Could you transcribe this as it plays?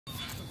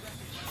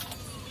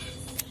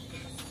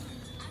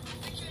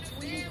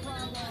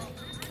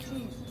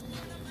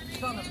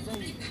son of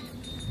David.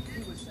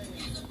 He was saying,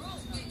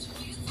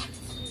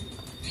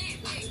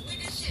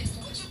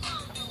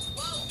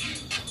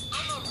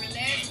 I'm a real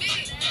ass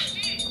bitch.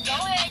 Go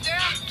ahead,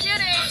 girl. Kill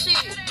that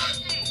shit.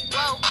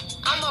 Whoa,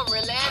 I'm a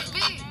real ass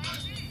bitch.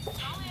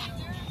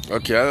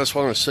 Okay, I just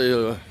want to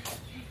say,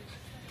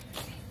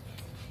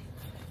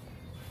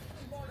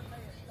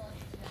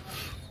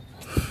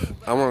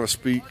 I want to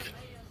speak.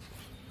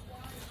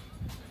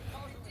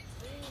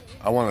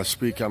 I want to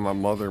speak on my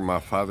mother,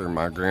 my father, and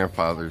my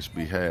grandfather's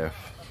behalf.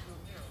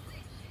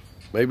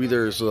 Maybe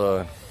there's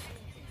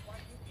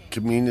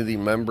community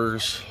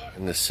members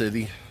in the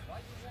city,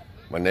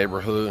 my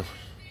neighborhood.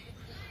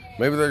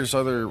 Maybe there's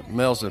other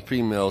males and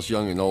females,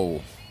 young and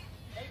old.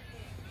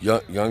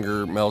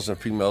 Younger males and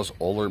females,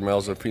 older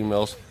males and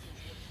females.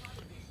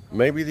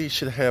 Maybe they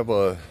should have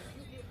a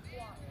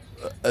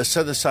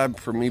set aside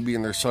for me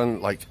being their son,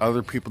 like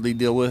other people they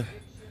deal with.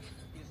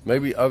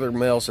 Maybe other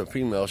males and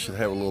females should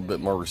have a little bit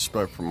more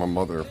respect for my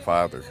mother and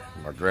father,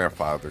 my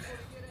grandfather.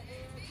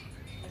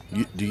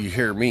 Do you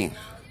hear me?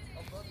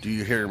 Do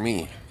you hear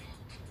me?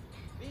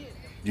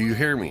 Do you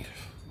hear me?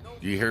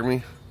 Do you hear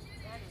me?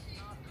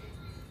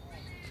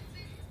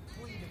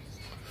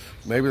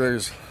 Maybe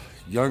there's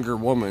younger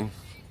women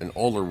and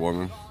older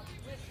women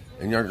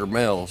and younger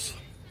males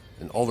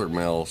and older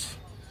males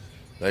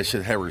that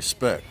should have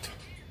respect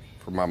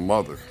for my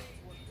mother,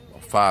 my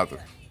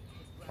father,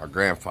 my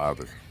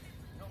grandfather.